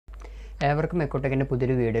ഏവർക്കും എക്കോടെക്കിൻ്റെ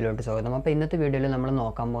പുതിയൊരു വീഡിയോയിലോട്ട് സ്വാഗതം. അപ്പോൾ ഇന്നത്തെ വീഡിയോയിൽ നമ്മൾ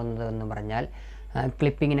നോക്കാൻ പോകുന്നതെന്ന് പറഞ്ഞാൽ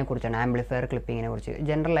ക്ലിപ്പിങ്ങിനെ കുറിച്ചാണ്. ആംപ്ലിഫയർ ക്ലിപ്പിങ്ങിനെ കുറിച്ച്.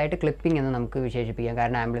 ജനറലായിട്ട് ക്ലിപ്പിംഗ് എന്ന് നമുക്ക് വിശേഷിപ്പിക്കാം.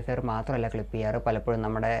 കാരണം ആംപ്ലിഫയർ മാത്രമല്ല ക്ലിപ്പ് ചെയ്യാറ്, പലപ്പോഴും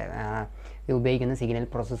നമ്മുടെ ഉപയോഗിക്കുന്ന സിഗ്നൽ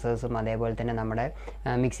പ്രോസസ്സേഴ്സും അതേപോലെ തന്നെ നമ്മുടെ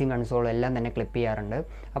മിക്സിംഗ് കൺസോളും എല്ലാം തന്നെ ക്ലിപ്പ് ചെയ്യാറുണ്ട്.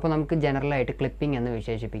 അപ്പോൾ നമുക്ക് ജനറലായിട്ട് ക്ലിപ്പിംഗ് എന്ന്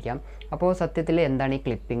വിശേഷിപ്പിക്കാം. അപ്പോൾ സത്യത്തിൽ എന്താണ് ഈ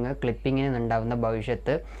ക്ലിപ്പിങ്ങിന് ഉണ്ടാകുന്ന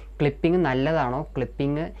ഭവിഷ്യത്ത്, ക്ലിപ്പിംഗ് നല്ലതാണോ,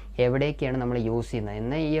 ക്ലിപ്പിംഗ് എവിടേക്കാണ് നമ്മൾ യൂസ് ചെയ്യുന്നത്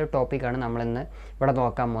എന്ന ഈ ഒരു ടോപ്പിക്കാണ് നമ്മളിന്ന് ഇവിടെ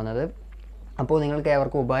നോക്കാൻ പോകുന്നത്. അപ്പോൾ നിങ്ങൾക്ക്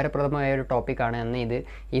ഏവർക്കും ഉപകാരപ്രദമായ ഒരു ടോപ്പിക്കാണ്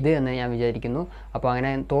എന്ന് ഞാൻ വിചാരിക്കുന്നു. അപ്പോൾ അങ്ങനെ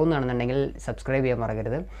തോന്നുകയാണെന്നുണ്ടെങ്കിൽ സബ്സ്ക്രൈബ് ചെയ്യാൻ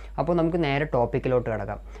മറക്കരുത്. അപ്പോൾ നമുക്ക് നേരെ ടോപ്പിക്കിലോട്ട്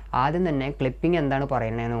കിടക്കാം. ആദ്യം തന്നെ ക്ലിപ്പിംഗ് എന്താണ്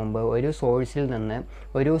പറയുന്നതിന് മുമ്പ് ഒരു സോഴ്സിൽ നിന്ന്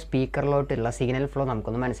ഒരു സ്പീക്കറിലോട്ടുള്ള സിഗ്നൽ ഫ്ലോ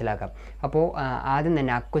നമുക്കൊന്ന് മനസ്സിലാക്കാം. അപ്പോൾ ആദ്യം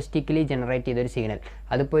തന്നെ അക്വസ്റ്റിക്കലി ജനറേറ്റ് ചെയ്തൊരു സിഗ്നൽ,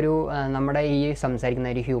 അതിപ്പോൾ ഒരു നമ്മുടെ ഈ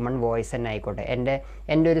സംസാരിക്കുന്ന ഒരു ഹ്യൂമൻ വോയിസ് തന്നെ ആയിക്കോട്ടെ,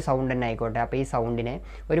 എൻ്റെ ഒരു സൗണ്ട് തന്നെ ആയിക്കോട്ടെ. അപ്പോൾ ഈ സൗണ്ടിനെ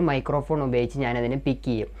ഒരു മൈക്രോഫോൺ ഉപയോഗിച്ച് ഞാനതിനെ പിക്ക്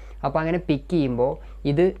ചെയ്യും. അപ്പോൾ അങ്ങനെ പിക്ക് ചെയ്യുമ്പോൾ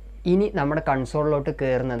ഇനി നമ്മുടെ കൺസോളിലോട്ട്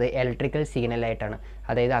കയറുന്നത് ഇലക്ട്രിക്കൽ സിഗ്നലായിട്ടാണ്.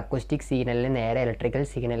 അതായത് അക്വസ്റ്റിക് സിഗ്നലിന് നേരെ ഇലക്ട്രിക്കൽ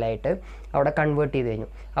സിഗ്നലായിട്ട് അവിടെ കൺവേർട്ട് ചെയ്ത് കഴിഞ്ഞു.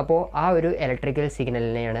 അപ്പോൾ ആ ഒരു ഇലക്ട്രിക്കൽ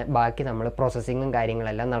സിഗ്നലിനെയാണ് ബാക്കി നമ്മൾ പ്രോസസ്സിങ്ങും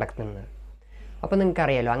കാര്യങ്ങളെല്ലാം നടത്തുന്നത്. അപ്പോൾ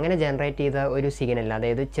നിങ്ങൾക്കറിയാലോ, അങ്ങനെ ജനറേറ്റ് ചെയ്ത ഒരു സിഗ്നലിന്,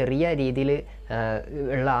 അതായത് ചെറിയ രീതിയിൽ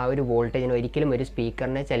ഉള്ള ആ ഒരു വോൾട്ടേജിന് ഒരിക്കലും ഒരു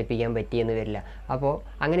സ്പീക്കറിനെ ചലിപ്പിക്കാൻ പറ്റിയെന്ന് വരില്ല. അപ്പോൾ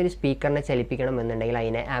അങ്ങനെ ഒരു സ്പീക്കറിനെ ചലിപ്പിക്കണം എന്നുണ്ടെങ്കിൽ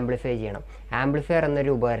അതിനെ ആംപ്ലിഫൈ ചെയ്യണം. ആംപ്ലിഫയർ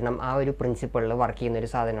എന്നൊരു ഉപകരണം ആ ഒരു പ്രിൻസിപ്പിളിൽ വർക്ക്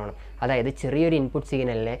ചെയ്യുന്നൊരു സാധനമാണ്. അതായത് ചെറിയൊരു ഇൻപുട്ട്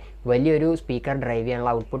സിഗ്നലിനെ വലിയൊരു സ്പീക്കർ ഡ്രൈവ്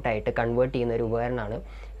ചെയ്യാനുള്ള ഔട്ട്പുട്ടായിട്ട് കൺവേർട്ട് ചെയ്യുന്ന ഒരു ഉപകരണമാണ്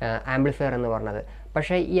ആംപ്ലിഫയർ എന്ന് പറഞ്ഞത്.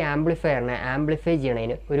 പക്ഷേ ഈ ആംപ്ലിഫയറിനെ ആംപ്ലിഫൈ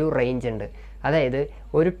ചെയ്യണതിന് ഒരു റേഞ്ച് ഉണ്ട്. അതായത്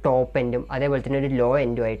ഒരു ടോപ്പ് എൻഡും അതേപോലെ തന്നെ ഒരു ലോ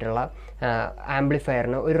എൻഡും ആയിട്ടുള്ള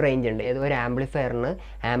ആംപ്ലിഫയറിന് ഒരു റേഞ്ച് ഉണ്ട്. ഒരു ആംപ്ലിഫയറിന്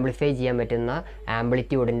ആംപ്ലിഫൈ ചെയ്യാൻ പറ്റുന്ന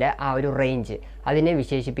ആംപ്ലിറ്റ്യൂഡിൻ്റെ ആ ഒരു റേഞ്ച്, അതിനെ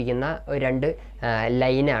വിശേഷിപ്പിക്കുന്ന രണ്ട്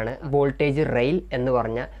ലൈനാണ് വോൾട്ടേജ് റെയിൽ എന്ന്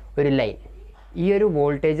പറഞ്ഞ ഒരു ലൈൻ. ഈ ഒരു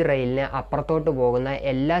വോൾട്ടേജ് റെയിലിന് അപ്പുറത്തോട്ട് പോകുന്ന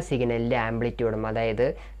എല്ലാ സിഗ്നലിൻ്റെ ആംപ്ലിറ്റ്യൂഡും, അതായത്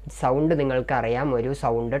സൗണ്ട് നിങ്ങൾക്കറിയാം, ഒരു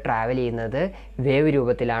സൗണ്ട് ട്രാവൽ ചെയ്യുന്നത് വേവ്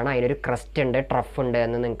രൂപത്തിലാണ്. അതിനൊരു ക്രസ്റ്റ് ഉണ്ട്, ട്രഫ് ഉണ്ട്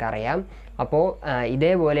എന്ന് നിങ്ങൾക്കറിയാം. അപ്പോൾ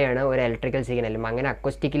ഇതേപോലെയാണ് ഒരു ഇലക്ട്രിക്കൽ സിഗ്നലും. അങ്ങനെ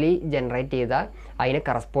അക്വസ്റ്റിക്കലി ജനറേറ്റ് ചെയ്ത അതിന്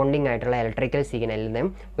കറസ്പോണ്ടിങ് ആയിട്ടുള്ള ഇലക്ട്രിക്കൽ സിഗ്നലിൽ നിന്നും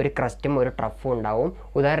ഒരു ക്രസ്റ്റും ഒരു ട്രഫും ഉണ്ടാവും.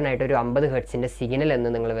 ഉദാഹരണമായിട്ട് ഒരു 50 ഹെർട്സിൻ്റെ സിഗ്നൽ എന്ന്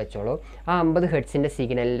നിങ്ങൾ വെച്ചോളൂ. ആ 50 ഹെർട്സിൻ്റെ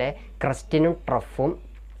സിഗ്നലിൻ്റെ ക്രസ്റ്റിനും ട്രഫും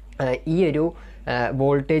ഈ ഒരു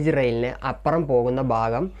വോൾട്ടേജ് റെയിലിന് അപ്പുറം പോകുന്ന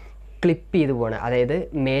ഭാഗം ക്ലിപ്പ് ചെയ്ത് പോകണം. അതായത്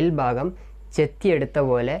മേൽഭാഗം ചെത്തിയെടുത്ത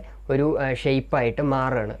പോലെ ഒരു ഷേപ്പായിട്ട്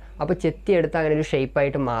മാറുകയാണ്. അപ്പോൾ ചെത്തിയെടുത്ത് അങ്ങനെ ഒരു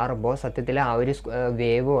ഷേപ്പായിട്ട് മാറുമ്പോൾ സത്യത്തിൽ ആ ഒരു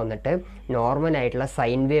വേവ് വന്നിട്ട് നോർമലായിട്ടുള്ള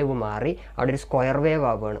സൈൻ വേവ് മാറി അവിടെ ഒരു സ്ക്വയർ വേവ്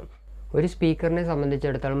ആവുകയാണ്. ഒരു സ്പീക്കറിനെ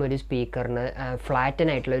സംബന്ധിച്ചിടത്തോളം ഒരു സ്പീക്കറിന്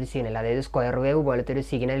ഫ്ലാറ്റനായിട്ടുള്ള ഒരു സിഗ്നൽ, അതായത് സ്ക്വയർ വേവ് പോലത്തെ ഒരു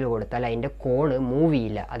സിഗ്നൽ കൊടുത്താൽ അതിൻ്റെ കോണ് മൂവ്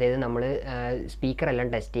ചെയ്യില്ല. അതായത് നമ്മൾ സ്പീക്കറെല്ലാം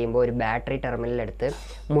ടെസ്റ്റ് ചെയ്യുമ്പോൾ ഒരു ബാറ്ററി ടെർമിനലെടുത്ത്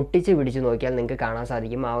മുട്ടിച്ച് പിടിച്ച് നോക്കിയാൽ നിങ്ങൾക്ക് കാണാൻ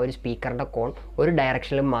സാധിക്കും ആ ഒരു സ്പീക്കറിൻ്റെ കോൺ ഒരു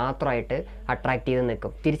ഡയറക്ഷനിൽ മാത്രമായിട്ട് അട്രാക്ട് ചെയ്ത്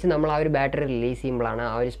നിൽക്കും. തിരിച്ച് നമ്മൾ ആ ഒരു ബാറ്ററി റിലീസ് ചെയ്യുമ്പോഴാണ്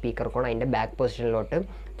ആ ഒരു സ്പീക്കർ കോൺ അതിൻ്റെ ബാക്ക് പൊസിഷനിലോട്ട്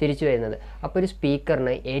തിരിച്ചു വരുന്നത്. അപ്പോൾ ഒരു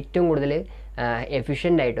സ്പീക്കറിന് ഏറ്റവും കൂടുതൽ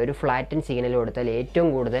എഫിഷ്യൻ്റായിട്ട് ഒരു ഫ്ലാറ്റൻ സിഗ്നൽ കൊടുത്താൽ ഏറ്റവും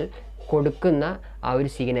കൂടുതൽ കൊടുക്കുന്ന ആ ഒരു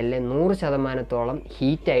സിഗ്നലിനെ 100%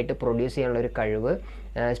 ഹീറ്റായിട്ട് പ്രൊഡ്യൂസ് ചെയ്യാനുള്ള ഒരു കഴിവ്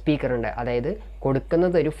സ്പീക്കറുണ്ട്. അതായത്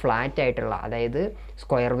കൊടുക്കുന്നത് ഒരു ഫ്ലാറ്റ് ആയിട്ടുള്ള, അതായത്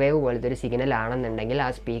സ്ക്വയർ വേവ് പോലത്തെ ഒരു സിഗ്നൽ ആണെന്നുണ്ടെങ്കിൽ ആ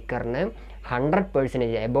സ്പീക്കറിന്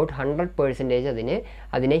 100%, അബൌട്ട് 100%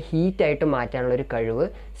 അതിനെ ഹീറ്റായിട്ട് മാറ്റാനുള്ളൊരു കഴിവ്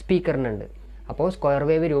സ്പീക്കറിനുണ്ട്. അപ്പോൾ സ്ക്വയർ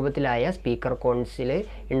വേവ് രൂപത്തിലായ സ്പീക്കർ കോൺസിൽ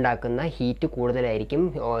ഉണ്ടാക്കുന്ന ഹീറ്റ് കൂടുതലായിരിക്കും,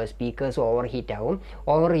 സ്പീക്കേഴ്സ് ഓവർ ഹീറ്റ് ആവും.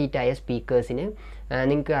 ഓവർ ഹീറ്റായ സ്പീക്കേഴ്സിന്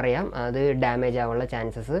നിങ്ങൾക്ക് അറിയാം അത് ഡാമേജ് ആവാനുള്ള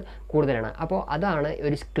ചാൻസസ് കൂടുതലാണ്. അപ്പോൾ അതാണ്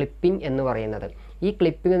ഒരു ക്ലിപ്പിംഗ് എന്ന് പറയുന്നത്. ഈ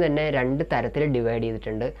ക്ലിപ്പിംഗ് തന്നെ 2 തരത്തിൽ ഡിവൈഡ്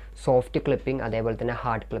ചെയ്തിട്ടുണ്ട്: സോഫ്റ്റ് ക്ലിപ്പിംഗ് അതേപോലെ തന്നെ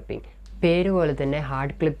ഹാർഡ് ക്ലിപ്പിംഗ്. പേര് പോലെ തന്നെ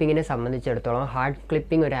ഹാർഡ് ക്ലിപ്പിങ്ങിനെ സംബന്ധിച്ചിടത്തോളം, ഹാർഡ്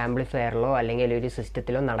ക്ലിപ്പിംഗ് ഒരു ആംപ്ലിഫയറിലോ അല്ലെങ്കിൽ ഒരു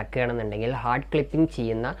സിസ്റ്റത്തിലോ നടക്കുകയാണെന്നുണ്ടെങ്കിൽ ഹാർഡ് ക്ലിപ്പിംഗ്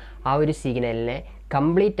ചെയ്യുന്ന ആ ഒരു സിഗ്നലിനെ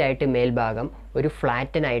കംപ്ലീറ്റ് ആയിട്ട് മേൽഭാഗം ഒരു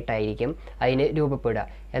ഫ്ലാറ്റനായിട്ടായിരിക്കും അതിന് രൂപപ്പെടുക.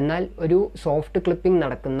 എന്നാൽ ഒരു സോഫ്റ്റ് ക്ലിപ്പിംഗ്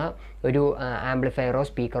നടക്കുന്ന ഒരു ആംപ്ലിഫയറോ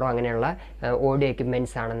സ്പീക്കറോ അങ്ങനെയുള്ള ഓഡിയോ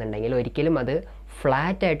എക്യുപ്മെൻറ്റ്സ് ആണെന്നുണ്ടെങ്കിൽ ഒരിക്കലും അത്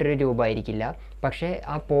ഫ്ലാറ്റായിട്ടൊരു രൂപമായിരിക്കില്ല. പക്ഷേ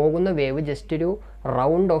ആ പോകുന്ന വേവ് ജസ്റ്റ് ഒരു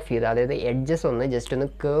റൗണ്ട് ഓഫ് ചെയ്ത്, അതായത് എഡ്ജസ് ജസ്റ്റ് ഒന്ന്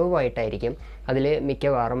കേർവ് ആയിട്ടായിരിക്കും അതിൽ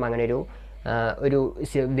മിക്കവാറും അങ്ങനെ ഒരു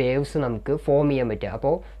വേവ്സ് നമുക്ക് ഫോം ചെയ്യാൻ പറ്റുക.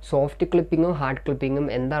 അപ്പോൾ സോഫ്റ്റ് ക്ലിപ്പിങ്ങും ഹാർഡ് ക്ലിപ്പിങ്ങും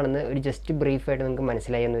എന്താണെന്ന് ഒരു ജസ്റ്റ് ബ്രീഫായിട്ട് നിങ്ങൾക്ക്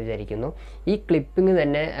മനസ്സിലായി എന്ന് വിചാരിക്കുന്നു. ഈ ക്ലിപ്പിംഗ്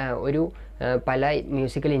തന്നെ ഒരു പല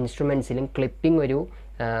മ്യൂസിക്കൽ ഇൻസ്ട്രുമെൻസിലും ക്ലിപ്പിംഗ് ഒരു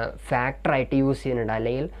ഫാക്ടറായിട്ട് യൂസ് ചെയ്യുന്നുണ്ട്,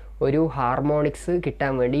 അല്ലെങ്കിൽ ഒരു ഹാർമോണിക്സ്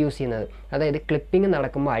കിട്ടാൻ വേണ്ടി യൂസ് ചെയ്യുന്നത്. അതായത് ക്ലിപ്പിംഗ്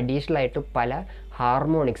നടക്കുമ്പോൾ അഡീഷണൽ ആയിട്ട് പല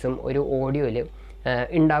ഹാർമോണിക്സും ഒരു ഓഡിയോയിൽ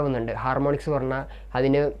ഉണ്ടാകുന്നുണ്ട്. ഹാർമോണിക്സ് പറഞ്ഞാൽ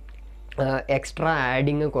അതിന് എക്സ്ട്രാ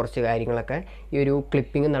ആഡിങ് കുറച്ച് കാര്യങ്ങളൊക്കെ ഈ ഒരു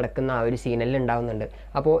ക്ലിപ്പിംഗ് നടക്കുന്ന ആ ഒരു സിഗ്നലിൽ ഉണ്ടാകുന്നുണ്ട്.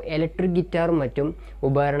 അപ്പോൾ ഇലക്ട്രിക് ഗിറ്റാറും മറ്റും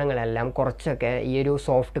ഉപകരണങ്ങളെല്ലാം കുറച്ചൊക്കെ ഈ ഒരു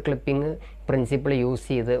സോഫ്റ്റ് ക്ലിപ്പിംഗ് പ്രിൻസിപ്പിൾ യൂസ്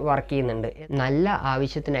ചെയ്ത് വർക്ക് ചെയ്യുന്നുണ്ട്. നല്ല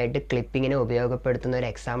ആവശ്യത്തിനായിട്ട് ക്ലിപ്പിങ്ങിനെ ഉപയോഗപ്പെടുത്തുന്ന ഒരു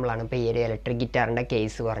എക്സാമ്പിളാണ് ഇപ്പോൾ ഈ ഒരു ഇലക്ട്രിക് ഗിറ്റാറിൻ്റെ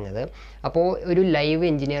കേസ് പറഞ്ഞത്. അപ്പോൾ ഒരു ലൈവ്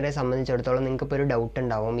എഞ്ചിനീയറെ സംബന്ധിച്ചിടത്തോളം നിങ്ങൾക്കിപ്പോൾ ഒരു ഡൗട്ട്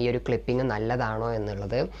ഉണ്ടാവും ഈ ഒരു ക്ലിപ്പിംഗ് നല്ലതാണോ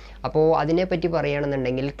എന്നുള്ളത്. അപ്പോൾ അതിനെപ്പറ്റി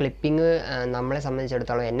പറയുകയാണെന്നുണ്ടെങ്കിൽ ക്ലിപ്പിംഗ് നമ്മളെ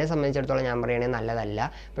സംബന്ധിച്ചിടത്തോളം, എന്നെ സംബന്ധിച്ചിടത്തോളം ഞാൻ പറയുകയാണെങ്കിൽ നല്ലതല്ല.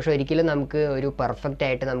 പക്ഷേ ഒരിക്കലും നമുക്ക് ഒരു പെർഫെക്റ്റ്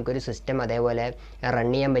ആയിട്ട് നമുക്കൊരു സിസ്റ്റം അതേപോലെ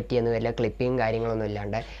റൺ ചെയ്യാൻ പറ്റിയെന്ന് വരില്ല ക്ലിപ്പിംഗ് കാര്യങ്ങളൊന്നും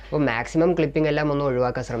ഇല്ലാണ്ട്. അപ്പോൾ മാക്സിമം ക്ലിപ്പിംഗ് എല്ലാം ഒന്ന്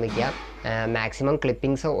ഒഴിവാക്കാൻ ശ്രമിക്കുക. മാക്സിമം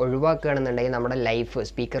ക്ലിപ്പിങ്സ് ഒഴിവാക്കുകയാണെന്നുണ്ടെങ്കിൽ നമ്മുടെ ലൈഫ്,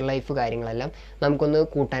 സ്പീക്കർ ലൈഫ് കാര്യങ്ങളെല്ലാം നമുക്കൊന്ന്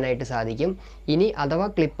കൂട്ടാനായിട്ട് സാധിക്കും. ഇനി അഥവാ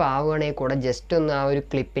ക്ലിപ്പ് ആവുകയാണെങ്കിൽ കൂടെ ജസ്റ്റ് ഒന്ന് ആ ഒരു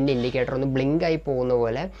ക്ലിപ്പിൻ്റെ ഇൻഡിക്കേറ്റർ ഒന്ന് ബ്ലിങ്ക് ആയി പോകുന്ന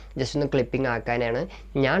പോലെ ജസ്റ്റ് ഒന്ന് ക്ലിപ്പിംഗ് ആക്കാനാണ്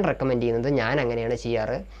ഞാൻ റെക്കമെൻഡ് ചെയ്യുന്നത്. ഞാൻ അങ്ങനെയാണ്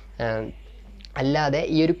ചെയ്യാറ്. അല്ലാതെ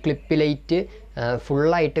ഈ ഒരു ക്ലിപ്പ് ലൈറ്റ്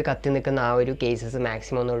ഫുള്ളായിട്ട് കത്തി നിൽക്കുന്ന ആ ഒരു കേസസ്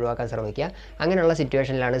മാക്സിമം ഒന്ന് ഒഴിവാക്കാൻ ശ്രമിക്കുക. അങ്ങനെയുള്ള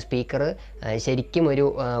സിറ്റുവേഷനിലാണ് സ്പീക്കർ ശരിക്കും ഒരു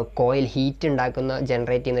കോയിൽ, ഹീറ്റ് ഉണ്ടാക്കുന്ന,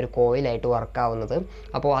 ജനറേറ്റ് ചെയ്യുന്ന ഒരു കോയിലായിട്ട് വർക്കാവുന്നത്.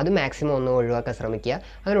 അപ്പോൾ അത് മാക്സിമം ഒന്ന് ഒഴിവാക്കാൻ ശ്രമിക്കുക.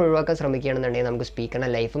 അങ്ങനെ ഒഴിവാക്കാൻ ശ്രമിക്കുകയാണെന്നുണ്ടെങ്കിൽ നമുക്ക്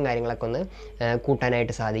സ്പീക്കറിൻ്റെ ലൈഫും കാര്യങ്ങളൊക്കെ ഒന്ന്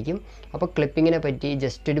കൂട്ടാനായിട്ട് സാധിക്കും. അപ്പോൾ ക്ലിപ്പിങ്ങിനെ പറ്റി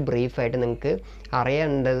ജസ്റ്റ് ഒരു ബ്രീഫായിട്ട് നിങ്ങൾക്ക്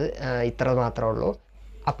അറിയേണ്ടത് ഇത്ര മാത്രമേ ഉള്ളൂ.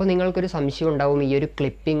 അപ്പോൾ നിങ്ങൾക്കൊരു സംശയം ഉണ്ടാവും, ഈ ഒരു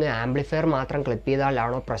ക്ലിപ്പിംഗ് ആംപ്ലിഫയർ മാത്രം ക്ലിപ്പ്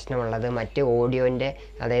ചെയ്താലാണോ പ്രശ്നമുള്ളത്, മറ്റ് ഓഡിയോൻ്റെ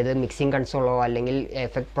അതായത് മിക്സിംഗ് കൺസോളോ അല്ലെങ്കിൽ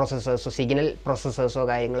എഫക്റ്റ് പ്രോസസ്സേഴ്സോ സിഗ്നൽ പ്രോസസ്സേഴ്സോ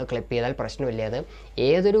കാര്യങ്ങൾ ക്ലിപ്പ് ചെയ്താൽ പ്രശ്നമില്ല. അത്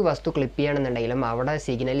ഏതൊരു വസ്തു ക്ലിപ്പ് ചെയ്യണമെന്നുണ്ടെങ്കിലും അവിടെ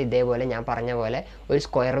സിഗ്നൽ ഇതേപോലെ ഞാൻ പറഞ്ഞ പോലെ ഒരു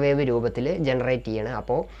സ്ക്വയർ വേവ് രൂപത്തിൽ ജനറേറ്റ് ചെയ്യണം.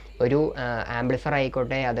 അപ്പോൾ ഒരു ആംപ്ലിഫയർ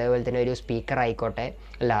ആയിക്കോട്ടെ, അതേപോലെ തന്നെ ഒരു സ്പീക്കർ ആയിക്കോട്ടെ,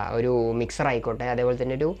 ഒരു മിക്സർ ആയിക്കോട്ടെ, അതേപോലെ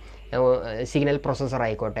തന്നെ ഒരു സിഗ്നൽ പ്രോസസ്സർ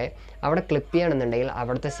ആയിക്കോട്ടെ, അവിടെ ക്ലിപ്പ് ചെയ്യണമെന്നുണ്ടെങ്കിൽ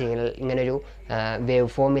അവിടുത്തെ സിഗ്നൽ ഇങ്ങനൊരു വേവ്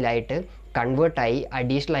ഫോമിലായിട്ട് കൺവേർട്ടായി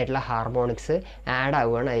അഡീഷണൽ ആയിട്ടുള്ള ഹാർമോണിക്സ് ആഡ്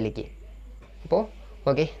ആവുകയാണ് അതിലേക്ക്. അപ്പോൾ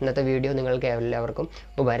ഓക്കെ, ഇന്നത്തെ വീഡിയോ നിങ്ങൾക്ക് എല്ലാവർക്കും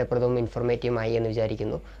ഉപകാരപ്രദവും ഇൻഫോർമേറ്റീവുമായി എന്ന്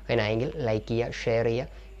വിചാരിക്കുന്നു. അതിനായെങ്കിൽ ലൈക്ക് ചെയ്യുക, ഷെയർ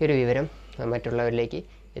ചെയ്യുക, ഈ ഒരു വിവരം മറ്റുള്ളവരിലേക്ക്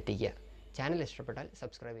എത്തിക്കുക. ചാനൽ ഇഷ്ടപ്പെട്ടാൽ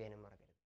സബ്സ്ക്രൈബ് ചെയ്യാനും മറക്കരുത്.